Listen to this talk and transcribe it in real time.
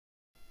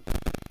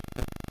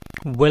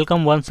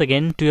Welcome once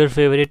again to your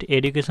favourite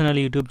educational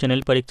YouTube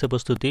channel परीक्षा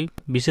प्रस्तुति।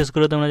 विशेष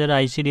করে তোমরা যারা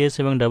ICDS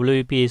এবং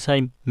WBPSI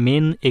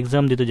মেন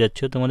এক্সাম দিতে যাচ্ছ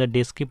তোমাদের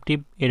ডেসক্রিপটিভ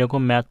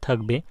এরকম ম্যাথ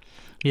থাকবে।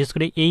 বিশেষ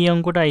করে এই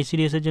অঙ্কটা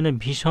ICDS এর জন্য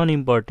ভীষণ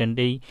ইম্পর্টেন্ট,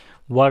 এই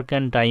ওয়ার্ক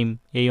অ্যান্ড টাইম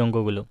এই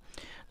অঙ্কগুলো।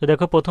 তো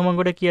দেখো প্রথম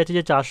অঙ্কটা কি আছে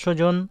যে 400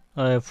 জন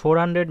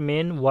 400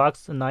 men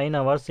works 9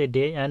 hours a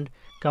day and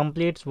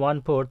completes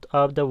 1/4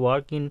 of the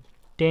work in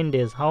 10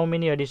 days. How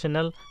many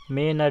additional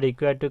men are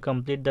required to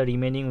complete the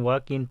remaining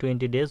work in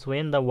 20 days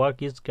when the work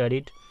is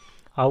carried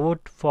out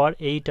for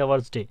 8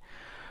 hours day?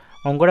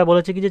 অঙ্কটা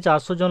বলেছে কি যে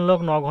 400 জন লোক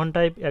 9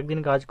 ঘন্টায় একদিন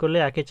কাজ করলে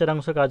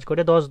 1/4 কাজ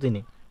করে 10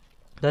 দিনে।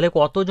 তাহলে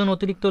কতজন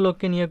অতিরিক্ত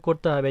লোককে নিয়োগ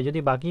করতে হবে যদি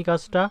বাকি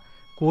কাজটা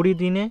 20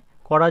 দিনে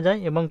করা যায়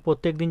এবং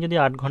প্রত্যেক দিন যদি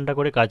 8 ঘন্টা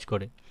করে কাজ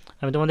করে।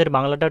 আমি তোমাদের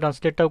বাংলাটা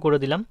ট্রান্সলেটটাও করে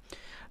দিলাম।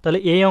 তাহলে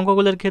এই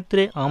অঙ্কগুলোর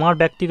ক্ষেত্রে আমার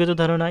ব্যক্তিগত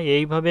ধারণা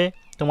এইভাবে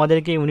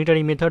তোমাদেরকে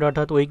ইউনিটারি মেথড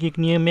অর্থাৎ ঐকিক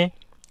নিয়মে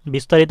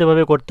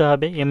বিস্তারিতভাবে করতে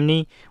হবে। এমনি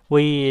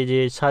ওই যে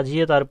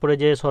সাজিয়ে তারপরে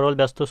যে সরল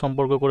ব্যস্ত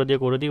সম্পর্ক করে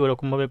দিই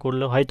ওরকমভাবে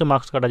করলে হয়তো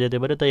মার্কস কাটা যেতে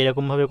পারে, তাই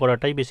এরকমভাবে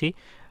করাটাই বেশি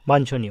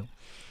বাঞ্ছনীয়।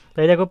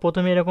 তাই দেখো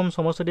প্রথমে এরকম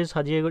সমস্যাটি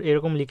সাজিয়ে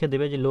এরকম লিখে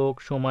দেবে যে লোক,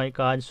 সময়,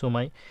 কাজ,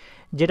 সময়।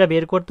 যেটা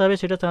বের করতে হবে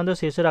সেটা সাধারণত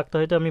শেষে রাখতে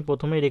হয়তো আমি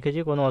প্রথমেই রেখেছি,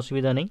 কোনো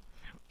অসুবিধা নেই।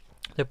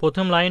 তো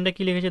প্রথম লাইনটা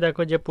কী লিখেছি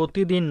দেখো যে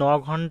প্রতিদিন 9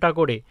 ঘন্টা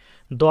করে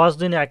 10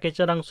 দিনে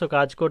 1/4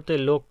 কাজ করতে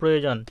লোক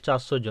প্রয়োজন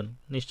 400 জন।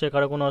 নিশ্চয়ই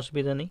কারো কোনো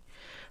অসুবিধা নেই।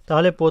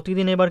 তাহলে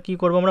প্রতিদিন এবার কি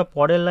করব আমরা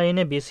পরের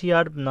লাইনে বেশি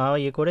আর না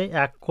করে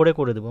 1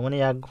 করে দেবো, মানে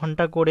 1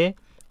 ঘন্টা করে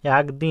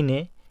একদিনে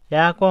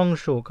 1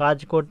 অংশ কাজ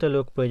করতে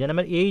লোক প্রয়োজন।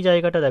 এবার এই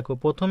জায়গাটা দেখো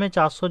প্রথমে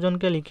 400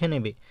 জনকে লিখে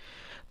নেবে,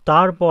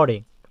 তারপরে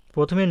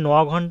প্রথমে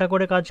 9 ঘন্টা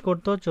করে কাজ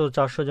করতো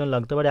 400 জন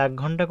লাগতো। এবার 1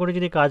 ঘন্টা করে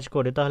যদি কাজ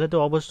করে তাহলে তো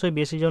অবশ্যই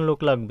বেশি জন লোক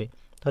লাগবে,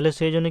 তাহলে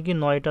সেই জন্য কি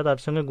 9টা তার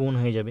সঙ্গে গুণ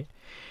হয়ে যাবে।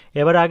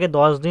 এবার আগে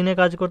 10 দিনে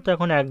কাজ করতে,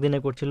 এখন 1 দিনে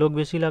করছি, লোক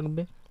বেশি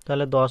লাগবে,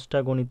 তাহলে 10টা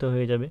গণিত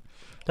হয়ে যাবে।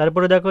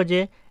 তারপরে দেখো যে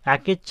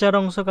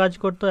 1/4 কাজ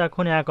করতো,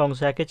 এখন 1 অংশ,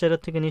 1/4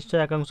 থেকে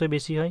নিশ্চয়ই 1 অংশ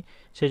বেশি হয়,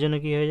 সেই জন্য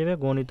কী হয়ে যাবে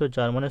গণিত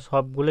 4, মানে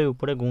সবগুলোই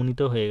উপরে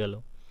গণিত হয়ে গেল।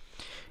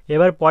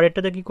 এবার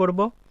পরেরটাতে কি করব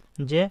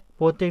যে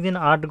প্রত্যেক দিন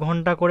 8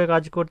 ঘন্টা করে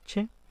কাজ করছে,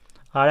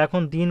 আর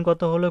এখন দিন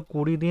কত হলো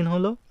 20 দিন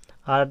হলো,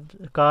 আর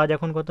কাজ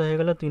এখন কত হয়ে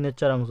গেল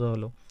 3/4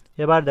 হলো।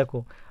 এবার দেখো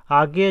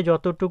আগে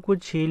যতটুকু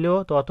ছিল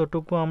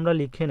ততটুকু আমরা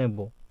লিখে নেব,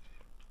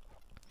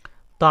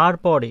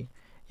 তারপরে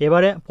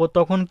এবারে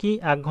তখন কি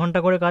 1 ঘন্টা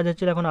করে কাজ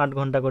হচ্ছিল, এখন 8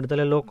 ঘন্টা করে,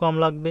 তাহলে লোক কম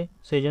লাগবে,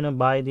 সেই জন্য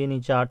বাই দিয়ে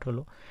নিচে 8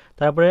 হলো।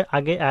 তারপরে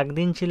আগে 1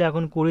 দিন ছিল,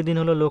 এখন 20 দিন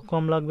হলো, লোক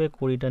কম লাগবে,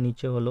 20টা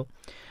নিচে হলো।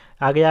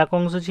 আগে 1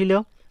 অংশ ছিল,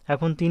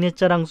 এখন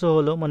 3/4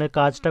 হলো, মানে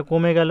কাজটা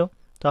কমে গেল,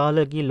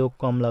 তাহলে কি লোক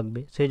কম লাগবে,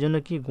 সেই জন্য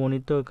কি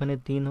গণিত এখানে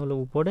 3 হলো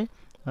উপরে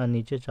আর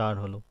নিচে 4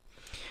 হলো।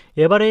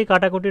 এবার এই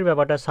কাটাকুটির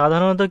ব্যাপারটা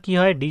সাধারণত কি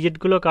হয়,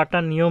 ডিজিটগুলো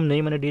কাটার নিয়ম নেই,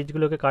 মানে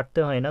ডিজিটগুলোকে কাটতে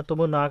হয় না,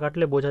 তবু না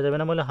কাটলে বোঝা যাবে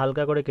না বলে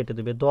হালকা করে কেটে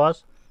দেবে। 10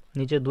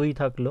 নিচে 2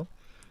 থাকলো,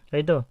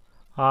 তাই তো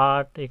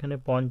 8, এখানে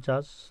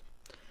 50,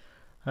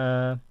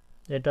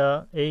 এটা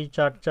এই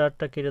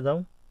 4টা কেটে দাও,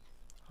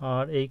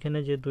 আর এইখানে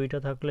যে 2টা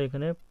থাকলো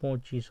এখানে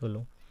 25 হলো।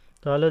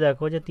 তাহলে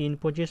দেখো যে 3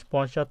 25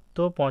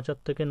 75,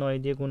 75কে 9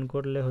 দিয়ে গুণ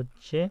করলে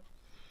হচ্ছে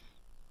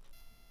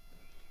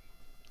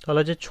তাহলে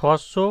হচ্ছে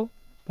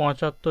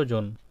 675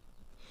 জন।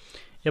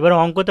 এবার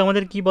অঙ্কতে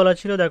আমাদের কি বলা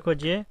ছিল দেখো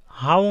যে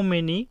হাউ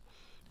মেনি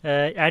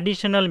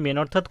অ্যাডিশনাল মেন,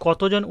 অর্থাৎ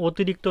কতজন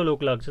অতিরিক্ত লোক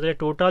লাগছে। তাহলে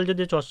টোটাল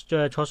যদি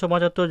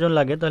 675 জন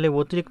লাগে, তাহলে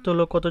অতিরিক্ত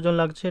লোক কতজন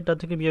লাগছে এটা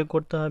থেকে বিয়োগ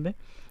করতে হবে,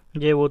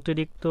 যে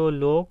অতিরিক্ত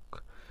লোক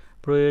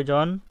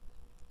প্রয়োজন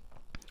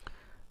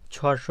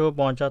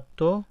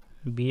 675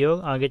 বিয়োগ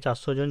আগে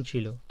 400 জন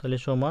ছিল, তাহলে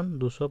সমান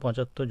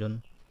 275 জন।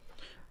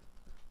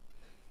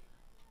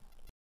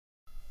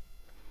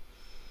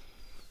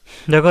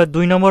 দেখো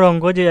 2 নম্বর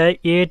অঙ্ক যে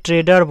এ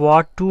tedder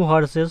bought 2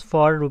 horses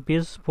for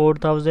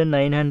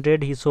 ₹4,900.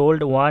 He sold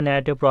one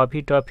at a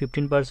profit of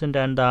 15%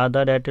 and the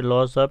other at a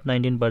loss of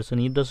 19%.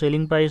 If the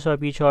selling price of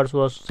each horse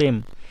was same,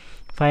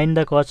 find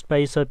the cost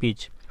price of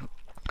each.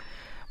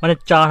 মানে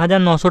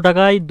 4,900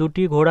 টাকায়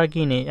দুটি ঘোড়া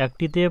কিনে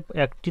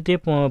একটিতে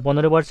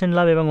 15%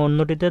 লাভ এবং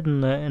অন্যটিতে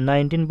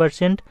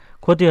 19%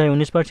 ক্ষতি হয়,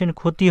 19%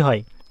 ক্ষতি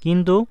হয়,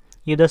 কিন্তু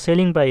if the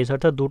selling price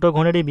অর্থাৎ দুটো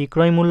ঘোড়ারই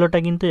বিক্রয় মূল্যটা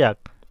কিন্তু এক,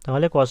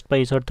 তাহলে কস্ট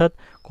প্রাইস অর্থাৎ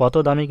কত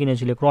দামে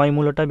কিনেছিলে ক্রয়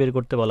মূল্যটা বের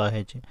করতে বলা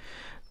হয়েছে।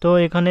 তো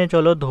এখানে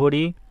চলো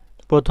ধরি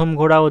প্রথম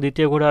ঘোড়া ও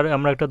দ্বিতীয় ঘোড়ার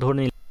আমরা একটা ধরে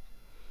নিই।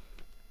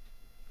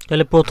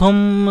 তাহলে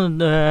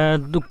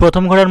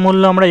প্রথম ঘোড়ার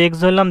মূল্য আমরা এক্স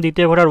ধরলাম,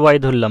 দ্বিতীয় ঘোড়ার ওয়াই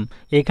ধরলাম।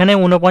 এখানে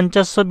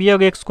 4900 বিয়োগ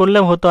এক্স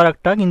করলেও হতো আর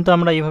একটা, কিন্তু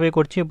আমরা এইভাবে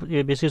করছি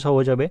বেশি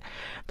সহজ হবে।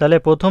 তাহলে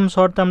প্রথম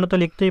শর্তে আমরা তো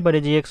লিখতেই পারি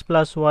যে x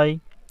plus Y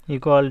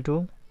equal to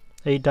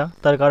এইটা,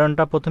 তার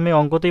কারণটা প্রথমে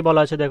অঙ্কতেই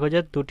বলা আছে দেখো যে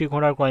দুটি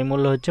ঘোড়ার ক্রয়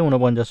মূল্য হচ্ছে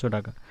 4900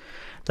 টাকা।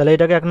 তাহলে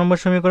এটাকে 1 নম্বর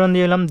সমীকরণ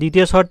দিয়ে এলাম।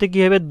 দ্বিতীয় শর্তে কী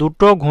হবে,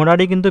 দুটো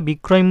ঘোড়ারই কিন্তু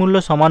বিক্রয় মূল্য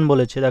সমান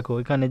বলেছে। দেখো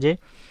এখানে যে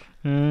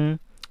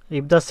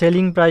if the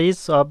selling price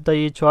of the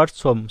each Wars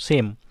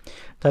same,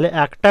 তাহলে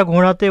একটা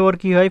ঘোড়াতে ওর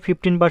কী হয়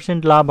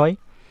 15% লাভ হয়,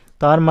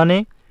 তার মানে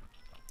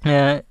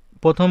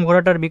প্রথম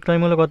ঘোড়াটার বিক্রয়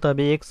মূল্য কত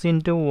হবে x ×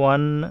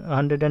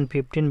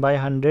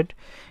 115/100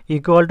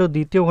 ইকুয়াল টু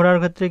দ্বিতীয় ঘোড়ার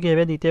ক্ষেত্রে কী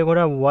হবে দ্বিতীয়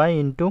ঘোড়া y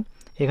 ×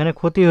 এখানে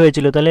ক্ষতি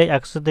হয়েছিল, তাহলে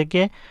 100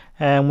 থেকে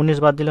 19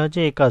 বাদ দিলে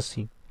হচ্ছে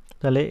 81,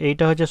 তাহলে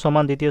এইটা হচ্ছে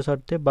সমান দ্বিতীয়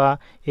শর্তে, বা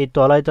এই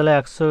তলায় তলায়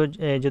 100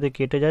 যদি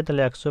কেটে যায়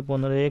তাহলে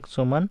 115x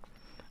সমান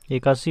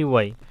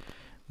 81y,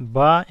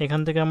 বা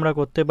এখান থেকে আমরা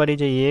করতে পারি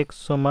যে x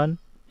সমান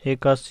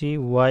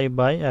 81y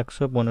বাই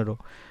 115।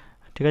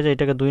 ঠিক আছে,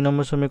 এটাকে 2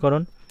 নম্বর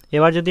সমীকরণ।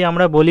 এবার যদি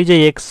আমরা বলি যে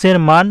x এর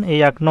মান এই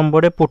 1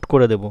 নম্বরে পুট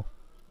করে দেব,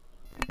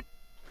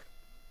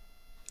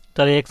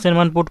 তাহলে x এর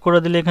মান পুট করে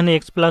দিলে এখানে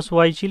x প্লাস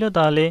y ছিল,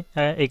 তাহলে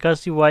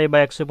 81y বা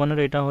 115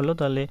 এটা হলো।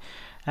 তাহলে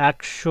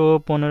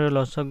 115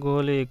 লসাগু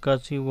হলে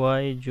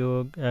 81y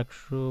যোগ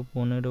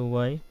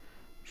 115y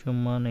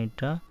সমান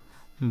এটা,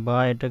 বা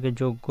এটাকে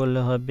যোগ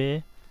করলে হবে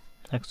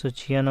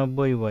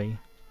 196y।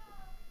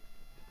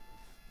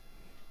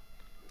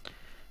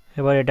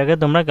 এবার এটাকে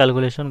তোমরা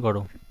ক্যালকুলেশন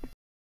করো।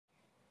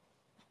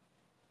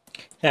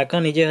 একা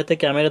নিজের হাতে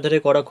ক্যামেরা ধরে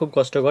করা খুব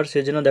কষ্টকর,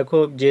 সেজন্য দেখো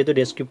যেহেতু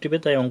ডেসক্রিপটিভে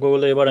তাই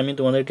অঙ্কগুলো এবার আমি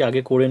তোমাদেরকে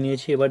আগে করে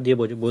নিয়েছি, এবার দিয়ে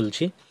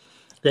বলছি।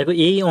 দেখো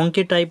এই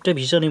অঙ্কের টাইপটা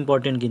ভীষণ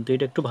ইম্পর্টেন্ট, কিন্তু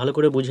এটা একটু ভালো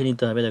করে বুঝে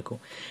নিতে হবে। দেখো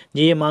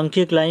যে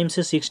monkey ক্লাইম্বস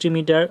A 60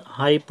 metre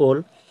high pole,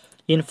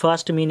 in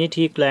first minute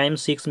he climb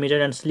 6 metre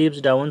and slips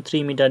down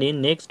 3 metre in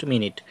next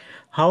minute,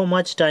 how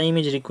much time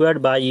is required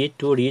by it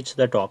to reach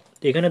the top.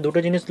 এখানে দুটো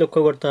জিনিস লক্ষ্য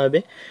করতে হবে।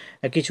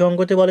 কিছু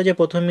অঙ্কতে বলে যে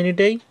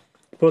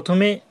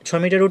প্রথমে 6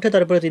 মিটার উঠে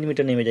তারপরে 3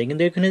 মিটার নেমে যায়,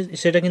 কিন্তু এখানে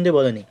সেটা কিন্তু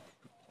বলেনি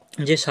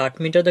যে 60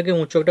 মিটার থেকে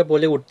উঁচু একটা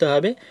পোলে উঠতে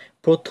হবে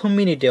প্রথম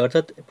মিনিটে,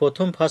 অর্থাৎ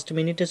ফার্স্ট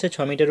মিনিটে সে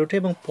 6 মিটার উঠে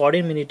এবং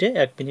পরের মিনিটে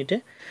 1 মিনিটে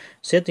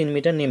সে 3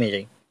 মিটার নেমে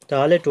যায়।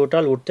 তাহলে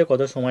টোটাল উঠতে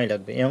কত সময়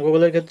লাগবে? এই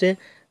অঙ্কগুলোর ক্ষেত্রে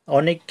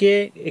অনেককে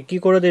কী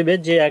করে দেবে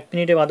যে 1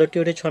 মিনিটে বাঁদরটি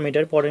উঠে 6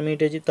 মিটার, পরের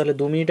মিনিটে তাহলে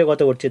 2 মিনিটে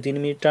কত উঠছে, 3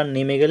 মিটার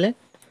নেমে গেলে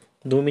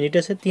 2 মিনিটে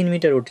সে 3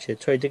 মিটার উঠছে,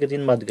 6 থেকে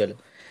 3 বাদ গেল।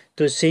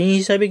 তো সেই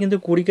হিসাবে কিন্তু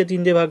 20কে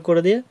 3 দিয়ে ভাগ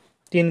করে দিয়ে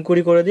 3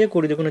 20 করে দিয়ে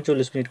 20 দুগুণে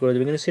 40 মিনিট করে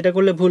দেবে, কিন্তু সেটা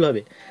করলে ভুল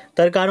হবে।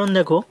 তার কারণ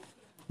দেখো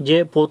যে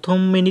প্রথম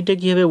মিনিটে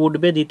কীভাবে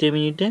উঠবে, দ্বিতীয়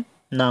মিনিটে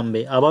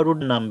নামবে, আবার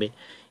নামবে,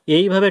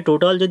 এইভাবে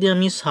টোটাল যদি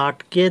আমি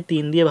 60কে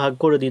 3 দিয়ে ভাগ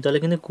করে দিই তাহলে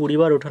কিন্তু 20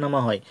 বার ওঠানামা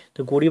হয়। তো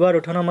 20 বার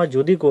ওঠানামা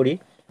যদি করি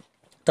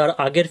তার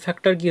আগের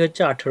ফ্যাক্টর কি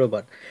হচ্ছে 18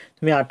 বার,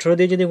 তুমি 18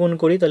 দিয়ে যদি গুণ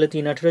করি তাহলে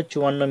 3 18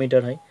 54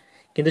 মিটার হয়।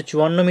 কিন্তু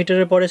 54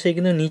 মিটারের পরে সে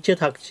কিন্তু নিচে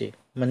থাকছে,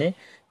 মানে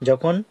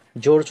যখন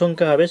জোড়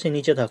সংখ্যা হবে সে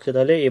নিচে থাকছে,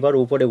 তাহলে এবার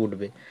উপরে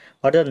উঠবে,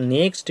 অর্থাৎ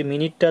নেক্সট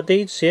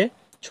মিনিটটাতেই সে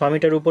 6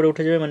 মিটার উপরে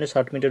উঠে যাবে, মানে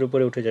 60 মিটার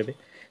উপরে উঠে যাবে।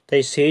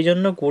 তাই সেই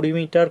জন্য 20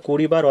 মিটার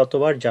 20 বার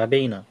অতবার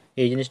যাবেই না,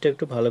 এই জিনিসটা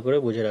একটু ভালো করে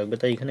বুঝে রাখবে।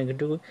 তাই এখানে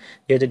কিন্তু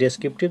যেহেতু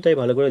ডেসক্রিপটিভ তাই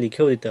ভালো করে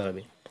লিখেও দিতে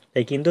হবে।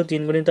 তাই কিন্তু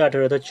 3 গুণিত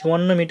 18 অর্থাৎ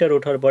 54 মিটার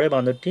ওঠার পরে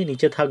বাঁদরটি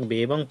নিচে থাকবে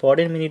এবং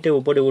পরের মিনিটে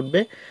উপরে উঠবে,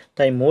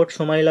 তাই মোট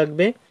সময়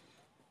লাগবে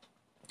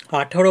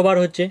 18 বার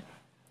হচ্ছে,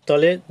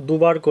 তাহলে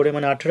দুবার করে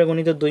মানে 18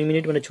 গুণিত 2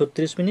 মিনিট মানে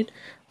 36 মিনিট,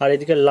 আর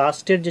এদিকে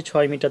লাস্টের যে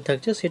 6 মিটার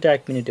থাকছে সেটা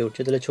 1 মিনিটে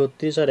উঠছে, তাহলে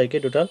 36 আর 1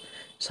 টোটাল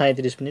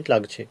 37 মিনিট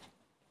লাগছে।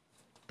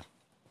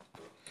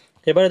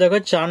 এবারে দেখো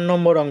 4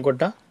 নম্বর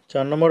অঙ্কটা।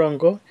 4 নম্বর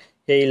অঙ্ক,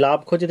 এই লাভ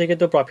ক্ষতি থেকে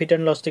তো প্রফিট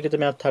অ্যান্ড লস থেকে তো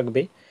ম্যাথ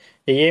থাকবেই।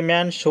 A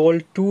man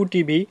sold 2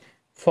 TV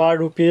for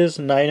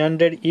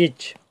 ₹900 each,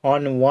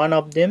 on one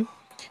of them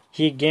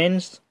he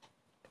gains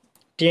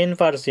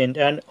 10%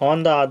 and on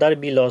the other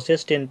be losses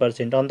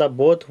 10%, on the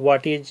both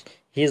what is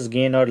his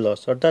gain or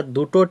loss। অর্থাৎ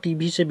দুটো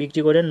TV সে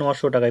বিক্রি করে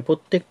 900 টাকায়,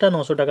 প্রত্যেকটা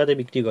 900 টাকাতে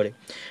বিক্রি করে,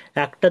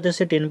 একটাতে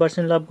সে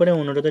 10% লাভ করে,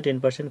 অন্যটাতে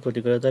 10% ক্ষতি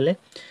করে। তাহলে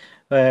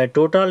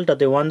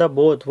টোটালটাতে one the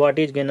both what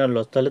is gain R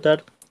loss, তাহলে তার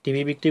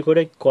টিভি বিক্রি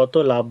করে কত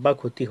লাভ বা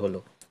ক্ষতি হলো।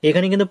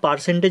 এখানে কিন্তু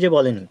পার্সেন্টেজে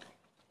বলেনি,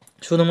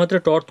 শুধুমাত্র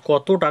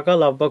কত টাকা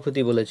লাভ বা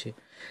ক্ষতি বলেছে।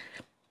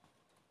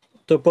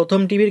 তো প্রথম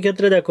টিভির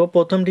ক্ষেত্রে দেখো,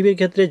 প্রথম টিভির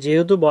ক্ষেত্রে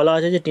যেহেতু বলা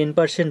আছে যে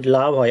 10%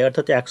 লাভ হয়,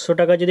 অর্থাৎ 100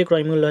 টাকা যদি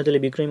ক্রয় মূল্য হয়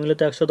তাহলে বিক্রয় মূল্য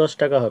তো 110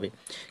 টাকা হবে,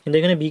 কিন্তু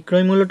এখানে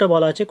বিক্রয় মূল্যটা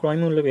বলা আছে, ক্রয়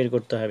মূল্য বের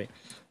করতে হবে।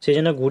 সেই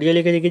জন্য ঘুরিয়ে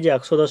লিখে দেখি যে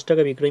 110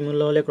 টাকা বিক্রয়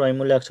মূল্য হলে ক্রয়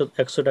মূল্য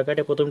 100 টাকা,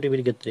 এটা প্রথম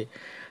টিভির ক্ষেত্রে।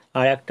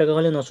 আর 1 টাকা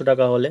হলে 900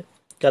 টাকা হলে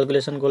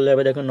ক্যালকুলেশন করলে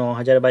হবে দেখো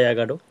 9000 বাই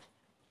 11।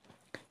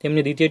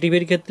 তেমনি দ্বিতীয়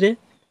টিভির ক্ষেত্রে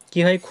কী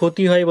হয়,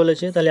 ক্ষতি হয়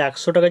বলেছে, তাহলে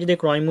 100 টাকা যদি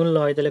ক্রয় মূল্য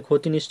হয় তাহলে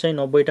ক্ষতি নিশ্চয়ই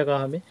 90 টাকা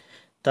হবে,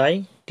 তাই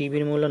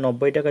টিভির মূল্য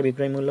 90 টাকা,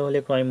 বিক্রয় মূল্য হলে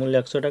ক্রয় মূল্য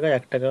 100 টাকা,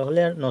 1 টাকা হলে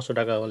আর 900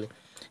 টাকা হলে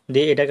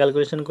দিয়ে এটা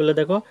ক্যালকুলেশন করলে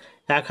দেখো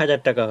 1000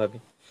 টাকা হবে।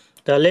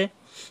 তাহলে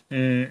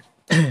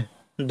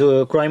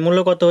ক্রয় মূল্য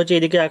কত হচ্ছে,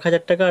 এদিকে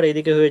 1000 টাকা আর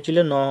এদিকে হয়েছিল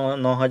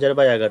 9000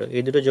 বাই 11,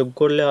 এই দুটো যোগ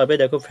করলে হবে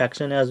দেখো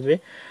ফ্র্যাকশানে আসবে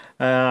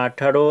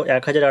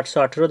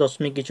 1818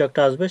 দশমিক কিছু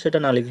একটা আসবে, সেটা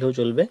না লিখলেও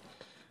চলবে।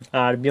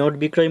 আর মোট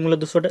বিক্রয় মূল্য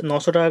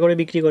 900 টাকা করে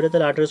বিক্রি করে,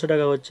 তাহলে 1800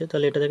 টাকা হচ্ছে,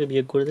 তাহলে এটা থেকে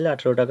বিয়োগ করে দিলে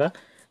 18 টাকা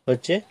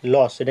হচ্ছে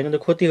লস। এটা কিন্তু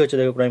ক্ষতি হচ্ছে,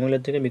 দেখো ক্রয়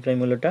মূল্যের থেকে বিক্রয়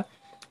মূল্যটা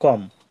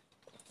কম,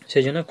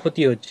 সেই জন্য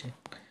ক্ষতি হচ্ছে।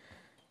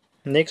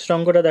 নেক্সট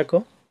অঙ্কটা দেখো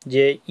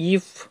যে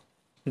if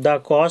the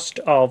cost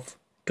of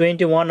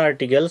 21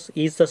 articles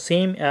is the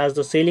same as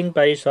the selling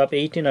price of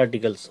 18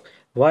 articles,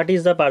 what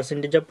is the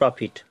percentage of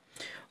profit.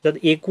 অর্থাৎ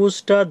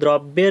 21টা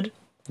দ্রব্যের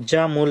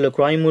যা মূল্য,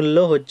 ক্রয় মূল্য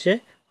হচ্ছে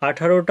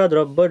 18টা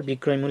দ্রব্যের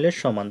বিক্রয় মূল্যের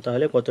সমান,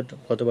 তাহলে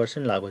কত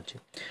পার্সেন্ট লাভ হচ্ছে।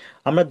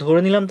 আমরা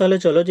ধরে নিলাম তাহলে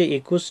চলো যে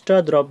 21টা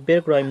দ্রব্যের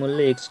ক্রয় মূল্য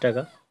x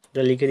টাকা,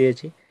 এটা লিখে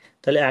দিয়েছি।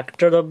 তাহলে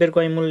একটা দ্রব্যের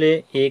ক্রয় মূল্যে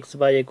x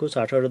বাই 21,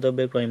 18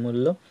 দ্রব্যের ক্রয়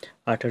মূল্য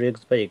 18x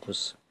বাই 21,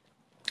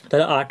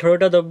 তাহলে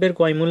 18টা দ্রব্যের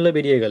ক্রয় মূল্য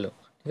বেরিয়ে গেল।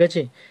 ঠিক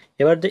আছে,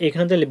 এবার তো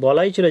এখানে তো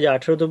বলাই ছিল যে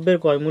 18 দ্রব্যের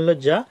ক্রয় মূল্য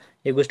যা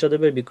 21টা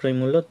দ্রব্যের বিক্রয়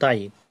মূল্য তাই।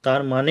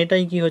 তার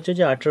মানেটাই কি হচ্ছে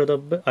যে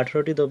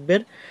 18টি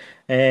দ্রব্যের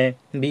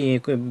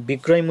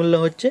বিক্রয় মূল্য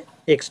হচ্ছে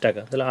এক্স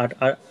টাকা। তাহলে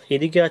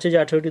এদিকে আছে যে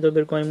 18টি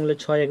দ্রব্যের ক্রয় মূল্য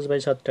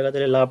 6x/7 টাকা,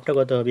 তাহলে লাভটা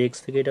কত হবে? এক্স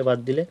থেকে এটা বাদ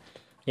দিলে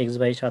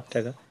x/7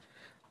 টাকা,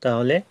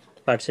 তাহলে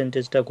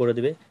পার্সেন্টেজটা করে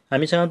দেবে।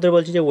 আমি সাধারণত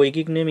বলছি যে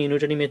ঐকিক নিয়ম,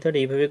 ইউনিটারি মেথড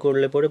এইভাবে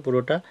করলে পরে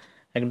পুরোটা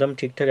একদম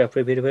ঠিকঠাক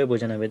অ্যাপ্রোপ্রিয়েটভাবে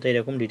বোঝানো হবে, তাই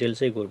এরকম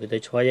ডিটেলসেই করবে। তাই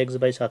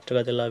 6x/7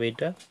 টাকাতে লাভ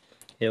এটা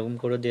এরকম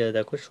করে দেওয়া,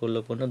 দেখো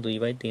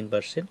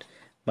 16.2/3%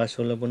 বা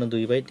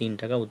 16.2/3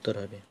 টাকা উত্তর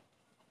হবে।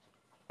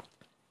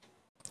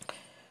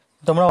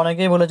 তোমরা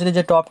অনেকেই বলেছিলে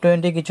যে টপ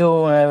 20 কিছু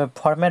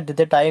ফরম্যাট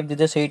দিতে, টাইপ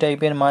দিতে, সেই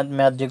টাইপের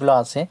ম্যাথ যেগুলো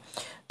আসে।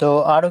 তো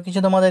আরও কিছু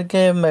তোমাদেরকে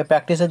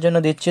প্র্যাকটিসের জন্য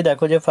দিচ্ছি।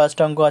 দেখো যে ফার্স্ট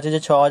অঙ্ক আছে যে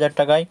 6,000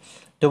 টাকায়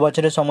 2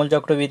 বছরের সমল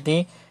চক্রবৃদ্ধি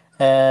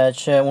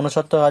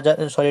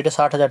 69,000, এটা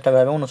 60,000 টাকা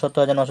হবে,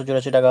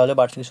 69,984 টাকা হলে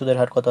বার্ষিক সুদের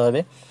হার কত হবে?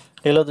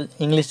 এগুলো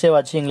ইংলিশেও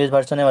আছে, ইংলিশ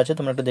ভার্সনেও আছে,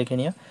 তোমরা একটু দেখে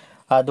নিও।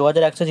 আর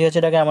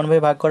 2,186 টাকা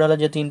এমনভাবে ভাগ করা হলো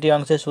যে 3টি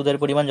অংশের সুদের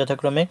পরিমাণ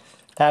যথাক্রমে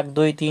 1,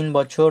 2, 3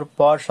 বছর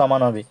পর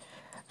সমান হবে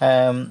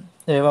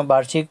এবং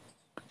বার্ষিক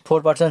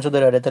 4%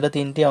 সুদের হারে, তাহলে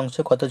 3টি অংশ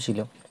কত ছিল?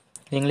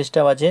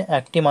 ইংলিশটাও আছে।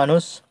 একটি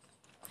মানুষ,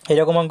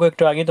 এরকম অঙ্ক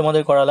একটু আগে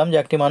তোমাদের করালাম যে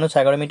একটি মানুষ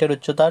 11 মিটার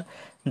উচ্চতার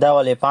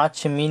দেওয়ালে 5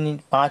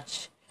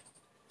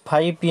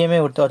 PM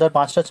উঠতে, অর্থাৎ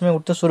 5টার সময়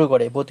উঠতে শুরু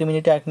করে। প্রতি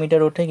মিনিটে 1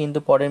 মিটার ওঠে, কিন্তু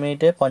পরের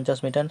মিনিটে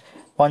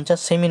 50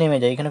 সেমি নেমে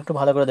যায়। এখানে একটু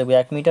ভালো করে দেখবে,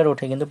 1 মিটার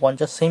ওঠে কিন্তু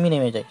 50 সেমি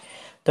নেমে যায়,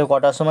 তো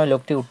কটার সময়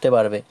লোকটি উঠতে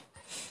পারবে?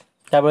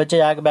 তারপর হচ্ছে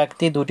এক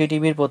ব্যক্তি 2টি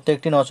টিভির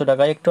প্রত্যেকটি 900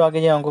 টাকা, একটু আগে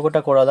যে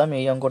অঙ্কটা করালাম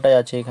এই অঙ্কটাই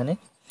আছে এখানে।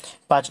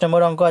 5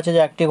 নম্বর অঙ্ক আছে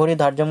যে একটি ঘড়ি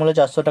ধার্য মূল্য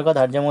 400 টাকা,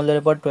 ধার্য মূল্যের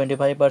উপর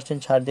 25%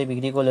 ছাড় দিয়ে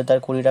বিক্রি করলে তার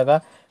 20 টাকা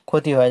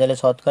ক্ষতি হয়, তাহলে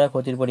শতকরা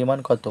ক্ষতির পরিমাণ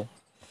কত?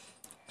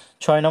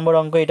 6 নম্বর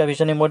অঙ্ক, এটা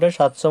ভীষণ ইম্পর্টেন্ট।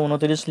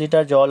 729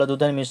 লিটার জল ও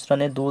দুধের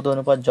মিশ্রণে দুধ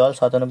অনুপাত জল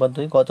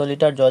 7:2, কত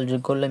লিটার জল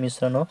যোগ করলে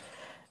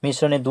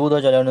মিশ্রণে দুধ ও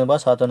জলের অনুপাত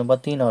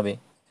 7:3 হবে?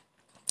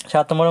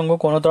 7 নম্বর অঙ্ক,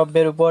 কোনো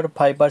দ্রব্যের উপর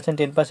 5%,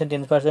 10%,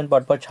 10%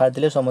 পরপর ছাড়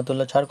দিলে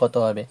সমতুল্য ছাড় কত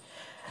হবে?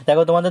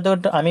 দেখো তোমাদের তো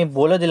আমি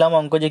বলে দিলাম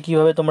অঙ্ক যে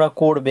কীভাবে তোমরা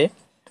করবে,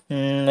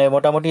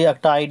 মোটামুটি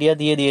একটা আইডিয়া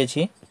দিয়ে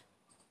দিয়েছি।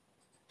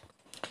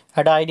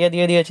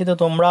 তো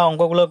তোমরা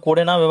অঙ্কগুলো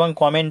করে নাও এবং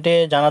কমেন্টে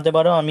জানাতে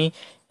পারো, আমি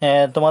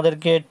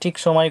তোমাদেরকে ঠিক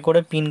সময় করে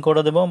পিন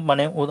করে দেবো,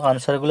 মানে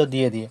আনসারগুলো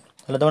দিয়ে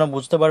তাহলে তোমরা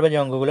বুঝতে পারবে যে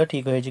অঙ্কগুলো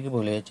ঠিক হয়েছে কি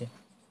ভুল হয়েছে।